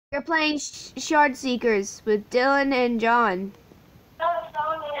You're playing Shard Seekers with Dylan and Jhon.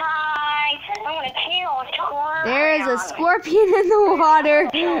 Hi, I'm gonna kill Scorpion. There is a scorpion in the water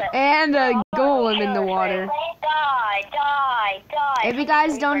and a golem in the water. Die. If you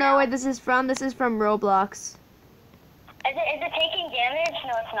guys don't know where this is from Roblox. Is it taking damage?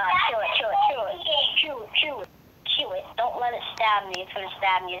 No, it's not. Chew it. Don't let it stab me. It's gonna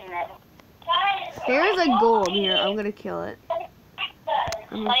stab me, isn't it? There's a golem here. I'm gonna kill it.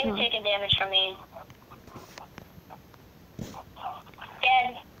 It's not even taking damage from me.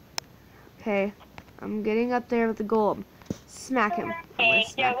 Dead. Okay, I'm getting up there with the golem. Smack him. I'm gonna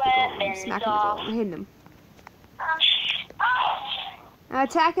smack the golem. I'm smacking the golem. I'm hitting him. I'm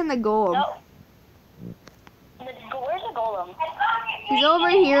attacking the golem. No. Where's the golem? He's over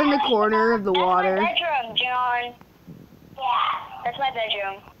here in the corner of the water. That's my bedroom, Jhon. That's my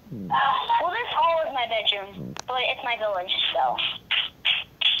bedroom. Well, this hall is my bedroom, but it's my village, so.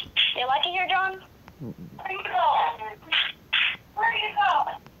 You like it here, Jhon? Where you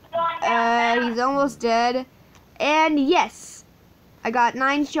go? He's almost dead. And yes, I got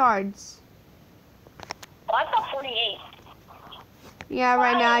 9 shards. Well, I've got 48. Yeah,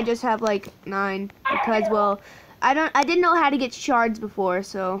 right now I just have like 9 because, well, I didn't know how to get shards before,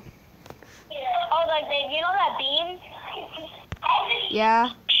 so. Oh, like you know that beam?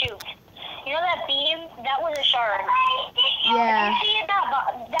 Yeah. Shoot. You know that beam? That was a shard. Yeah. If you see it,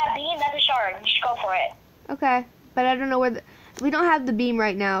 that beam, that's a shard. You should go for it. Okay, but I don't know where we don't have the beam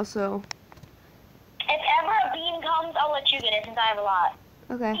right now, so. If ever a beam comes, I'll let you get it since I have a lot.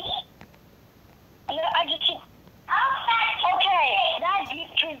 Okay. I just keep. Okay,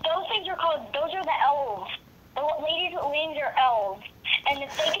 those things are called. Those are the elves. The ladies with wings are elves, and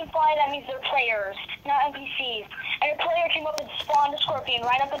if they can fly, that means they're players, not NPCs. And a player came up and spawned a scorpion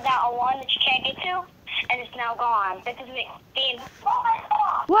right up in that one that you can't get to, and it's now gone. That doesn't make sense.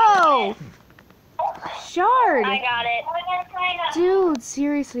 Whoa! Shard! I got it. Dude,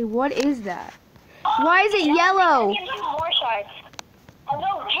 seriously, what is that? Why is it yellow? Give you more shards. Oh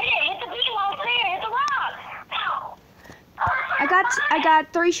no, hit it! Hit the beam out there! Hit the rock! I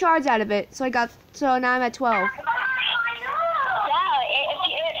got 3 shards out of it, so now I'm at 12. Yeah,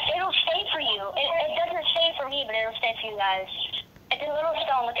 it'll stay for you. It doesn't stay for me, but it'll stay for you guys. It's a little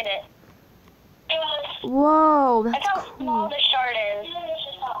stone. Look at it. Whoa, That's how small cool. this shard is.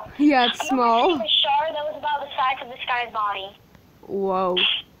 Yeah, it's small. The shard that was about the size of this guy's body. Whoa.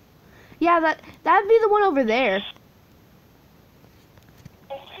 Yeah, that'd be the one over there.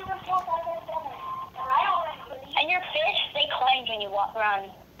 And your fish, they cleanse when you walk around.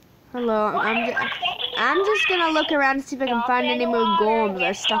 Hello, I'm just gonna look around to see if I can find any more golems that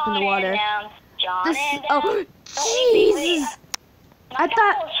are stuck in the water. Oh, Jesus! I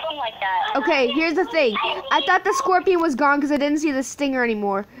thought. Okay, here's the thing. I thought the scorpion was gone because I didn't see the stinger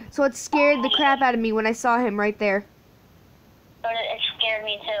anymore. So it scared the crap out of me when I saw him right there. But it scared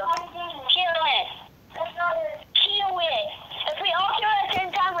me too. Kill it. Kill it. If we all kill it at the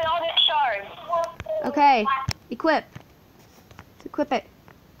same time, we all get shards. Okay, equip. Let's equip it.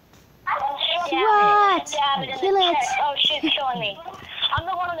 What? Kill it. Oh, she's killing me. I'm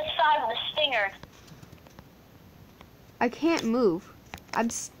the one on the side with the stinger. I can't move. I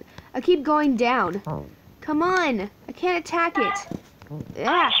keep going down. Come on. I can't attack it.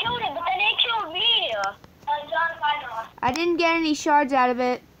 Yeah. I killed it, but then it killed me. I didn't get any shards out of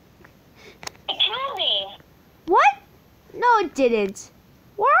it. It killed me. What? No, it didn't.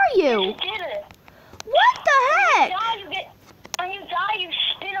 Where are you? It did it. What the heck? When you die, you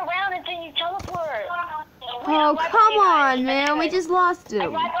spin around and then you teleport. Oh, come on, man. We just lost him.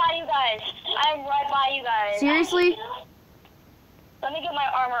 I'm right by you guys. I'm right by you guys. Seriously? Let me get my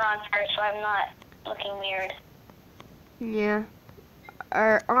armor on first so I'm not looking weird. Yeah.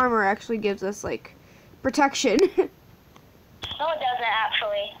 Our armor actually gives us, like, protection. No, it doesn't,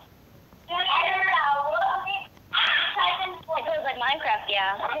 actually. It goes like Minecraft,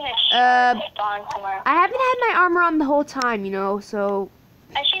 yeah. I think it's spawn somewhere. I haven't had my armor on the whole time, you know, so...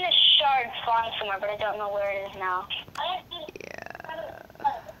 I've seen a shard spawn somewhere, but I don't know where it is now. Yeah.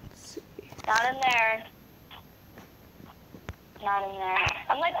 Let's see. Not in there. Not in there.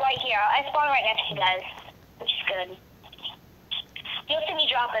 I'm like right here. I spawn right next to you guys, which is good. You'll see me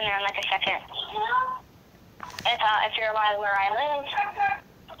drop in there in like a second. If you're by where I live.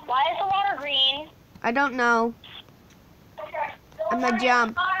 Why is the water green? I don't know. I'm a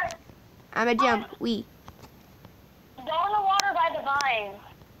jump. Wee. Go in the water by the vines.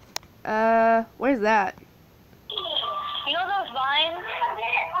 Where's that? You know those vines?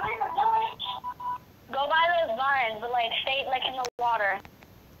 Go by those vines, but like stay like in the water.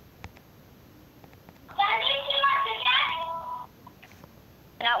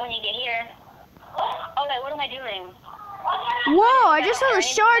 Not when you get here. Oh wait, what am I doing? Whoa, I just saw the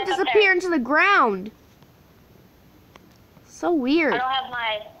shard disappear into the ground. So weird. I don't have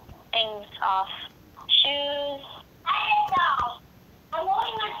my things off. Shoes. I'm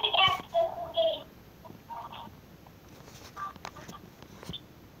walking on the gate.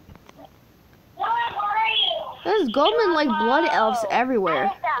 Where are you? There's golden like blood elves everywhere.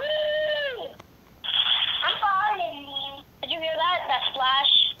 I'm following you. Did you hear that? That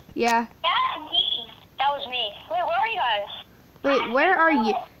splash? Yeah. That's me. That was me. Wait, where are you guys? Wait, where are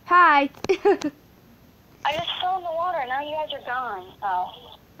you? Hi. I just fell in the water. Now you guys are gone.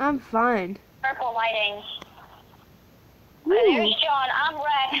 Oh. I'm fine. Purple lighting. Ooh. There's Jhon. I'm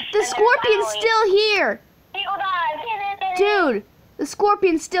Rex. The scorpion's still here. People died. Dude, the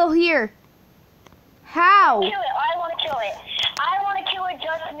scorpion's still here. How? Kill it. I want to kill it. I want to kill it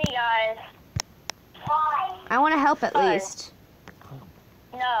just me, guys. Why? I want to help at least.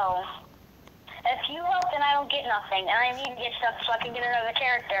 No. If you help, then I don't get nothing. And I need to get stuff so I can get another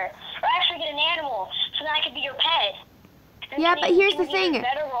character. Or actually get an animal, so then I can be your pet. Yeah, but here's the thing.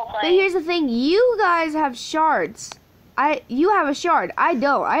 But here's the thing. You guys have shards. You have a shard. I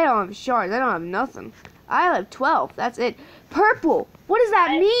don't. I don't have shards. I don't have nothing. I have 12. That's it. Purple. What does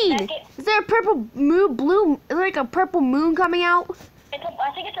that mean? Is there a purple moon? Blue? Is there like a purple moon coming out? I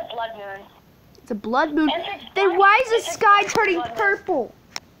think it's a blood moon. It's a blood moon. Then why is the sky turning purple?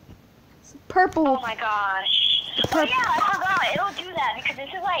 It's purple. Oh my gosh. Oh yeah, I forgot. It'll do that because this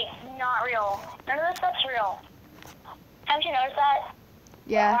is like not real. None of this stuff's real. Haven't you noticed that?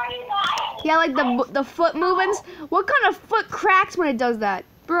 Yeah. Yeah, like the foot movements. What kind of foot cracks when it does that?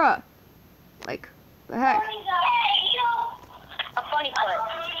 Bruh. Like, the heck? A funny foot.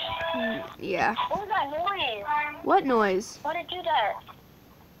 Yeah. What was that noise? What noise? Why did it do that?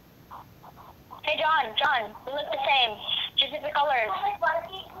 Hey, Jhon, we look the same. Just different colors.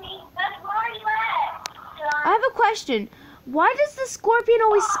 I have a question. Why does the scorpion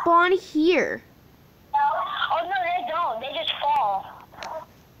always spawn here? Oh, no, they don't. They just fall.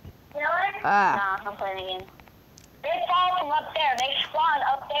 Nah, I'm playing again. They fall from up there. They spawn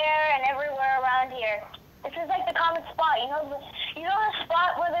up there and everywhere around here. This is like the common spot. You know the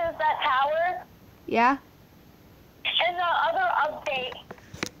spot where there's that tower? Yeah? In the other update.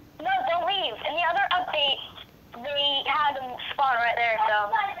 No, don't leave. In the other update, they had them spawn right there, so.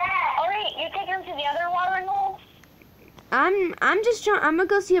 Alright, you're taking them to the other watering hole? I'm just trying. I'm gonna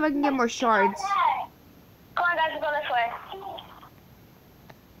go see if I can get more shards. Come on, guys, we'll go this way.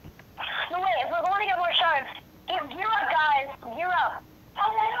 No, wait, if we're going to get more shards, gear up, guys. Gear up.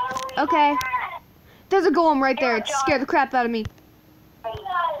 Okay. There's a golem right there. It scared the crap out of me.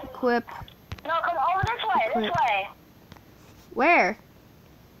 Equip. No, come over this way, this way. Where?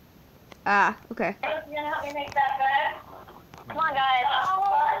 Ah, okay. You gonna help me make that bed? Come on, guys.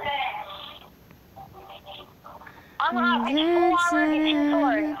 I'm gonna have full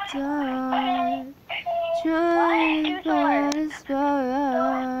armor and 2 swords.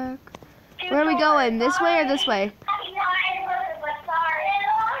 Where are we going? This way or this way?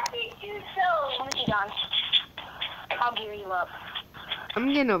 I'll gear you up. I'm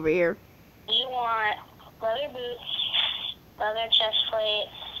getting over here. You want leather boots, leather chest plate,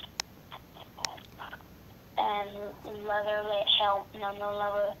 and leather helmet. No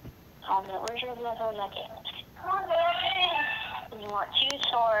leather helmet. Where's your leather nugget? You want 2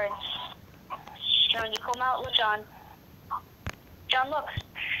 swords. Jhon, you come out. Look, Jhon. Jhon, look.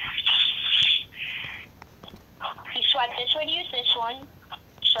 You swipe this way to use this one.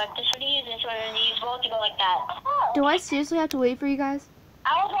 Swipe this way to use this one, and you use both to go like that. Do I seriously have to wait for you guys?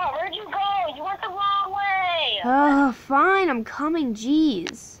 Alpha, where'd you go? You went the wrong way. Oh, fine. I'm coming.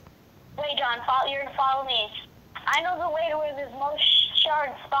 Jeez. Wait, Jhon, you're gonna follow me. I know the way to where there's most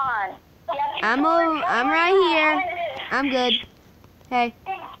shards spawn. I'm right here. I'm good. Hey.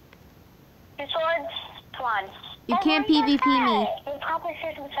 2 swords? Come on. You can't PvP me. You'll probably see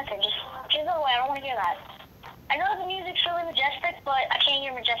it in a second. Just get out of the way. I don't want to hear that. I know the music's really majestic, but I can't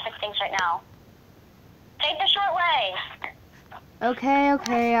hear majestic things right now. Take the short way.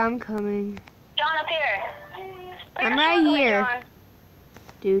 Okay, I'm coming. Jhon, up here. I'm right here.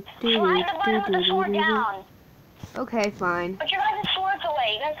 Slide the button with the sword down. Okay, fine. Put your guys' swords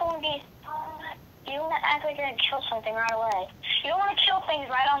away. You guys don't want to be... You don't want to act like you're going to kill something right away. You don't want to kill things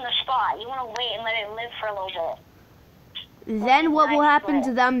right on the spot. You want to wait and let it live for a little bit. Then what will happen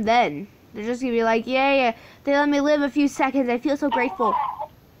to them then? They're just going to be like, yeah, they let me live a few seconds. I feel so grateful.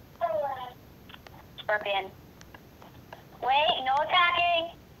 Scorpion. Wait, no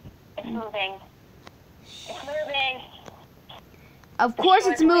attacking. It's moving. It's moving. Of course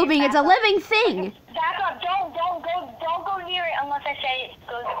it's moving. It's a living thing. Back up. Don't go near it unless I say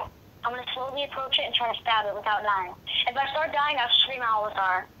go. I'm gonna slowly approach it and try to stab it without dying. If I start dying, I'll scream out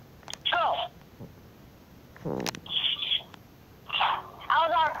Alazar. Go.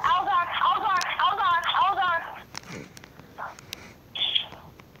 Alazar.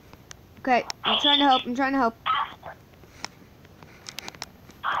 Okay, I'm trying to help.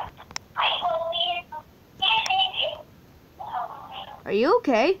 Are you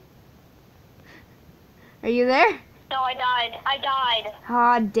okay? Are you there? No, I died.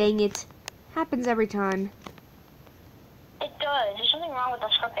 Ah, dang it. Happens every time. It does. There's something wrong with the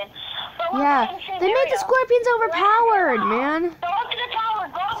scorpion. Yeah, they made the scorpions overpowered, man. Go up to the tower.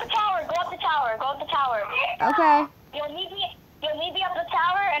 Go up the tower. Okay. You'll meet me up the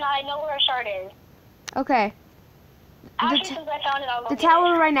tower, and I know where a shard is. Okay. Actually, since I found it, I'll go The get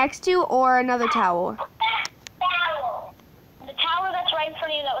tower it. right next to you, or another tower? The tower that's right in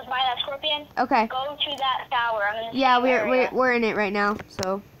front of you that was by that scorpion. Okay. Go to that tower. I'm in the Yeah, same area. we're in it right now,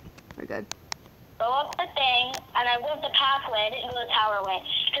 so we're good. Go up the thing, and I went the pathway. I didn't go the tower way,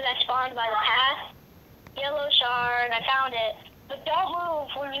 because I spawned by the path. Yellow shard, I found it. But don't move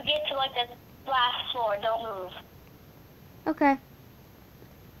when you get to, like, the last floor. Don't move. Okay.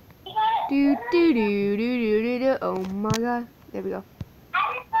 Do do do do do do do. Oh my god. There we go.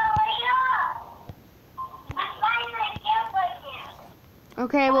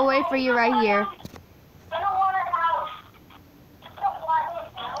 Okay, we'll wait for you right here.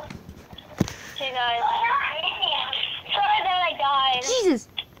 Okay, guys. Sorry that I died. Jesus.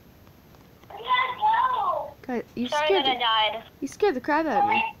 God, you Sorry scared that I died. you scared the crap out of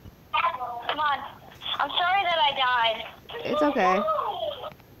me. Come on. I'm sorry that I died. It's okay.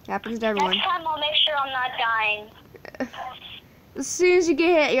 Happens to everyone. Next time I'll make sure I'm not dying. As soon as you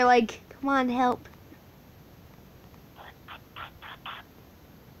get hit, you're like, come on, help.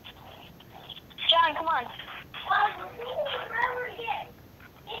 John, come on.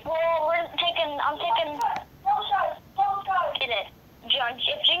 Well, I'm taking. Get it. John,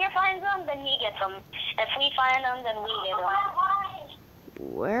 if Junior finds them, then he gets them. If we find them, then we get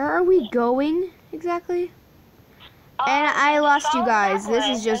them. Where are we going exactly? And I lost you guys. This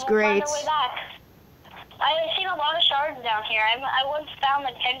is just great. I've seen a lot of shards down here. I once found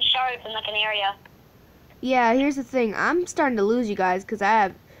like 10 shards in like an area. Yeah, here's the thing. I'm starting to lose you guys because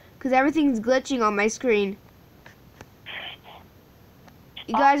everything's glitching on my screen.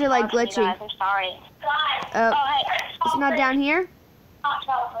 You guys are like glitching. Guys, I'm sorry. Oh, hey. it's not down here? It's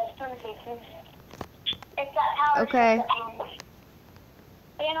that tower. Okay.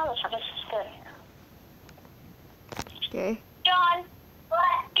 Yeah, no, this is good. Okay. John,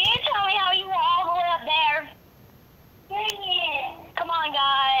 can you tell me how you were all the way up there? Come on,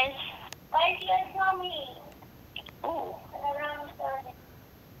 guys. Why did you tell me? Ooh.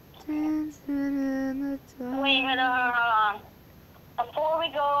 Wait, hold on. Before we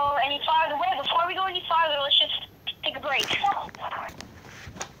go any farther, let's just take a break.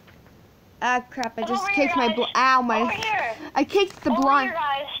 Ah, crap! I just Over kicked here, my guys. ow my. Over here. I kicked the Over blonde. here,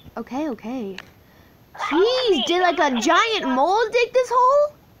 guys. Okay, okay. Jeez, did like a giant mole dig this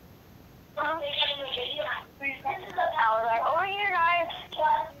hole? Over here, guys.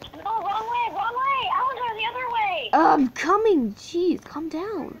 No, wrong way. Alazar, the other way. I'm coming. Jeez, calm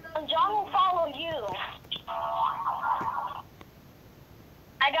down. John will follow you.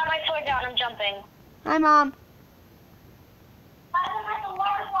 I got my sword down. I'm jumping. Hi, Mom.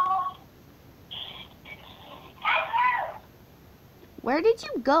 Where did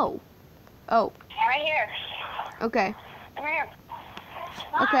you go? Oh, Right here. okay. Come here.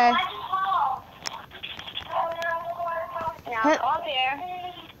 Okay. Now Hey. come up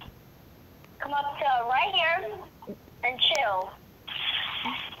here. Come up to right here and chill.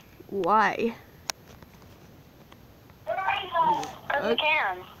 Why? Because you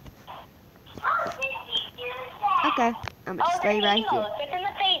can. Okay. I'm gonna stay it's right in the here. nose. It's in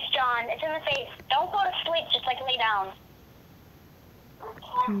the face, John. It's in the face. Don't go to sleep. Just like lay down.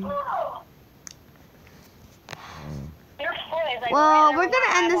 Your foot is like Well, right we're over gonna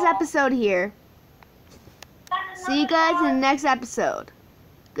my end this eyeball. episode here. See you guys in the next episode.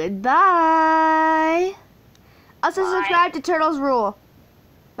 Goodbye. Also Bye. subscribe to Turtles Rule.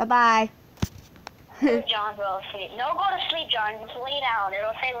 Bye-bye. John will sleep. No, go to sleep, John. Just lay down.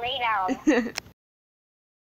 It'll say lay down.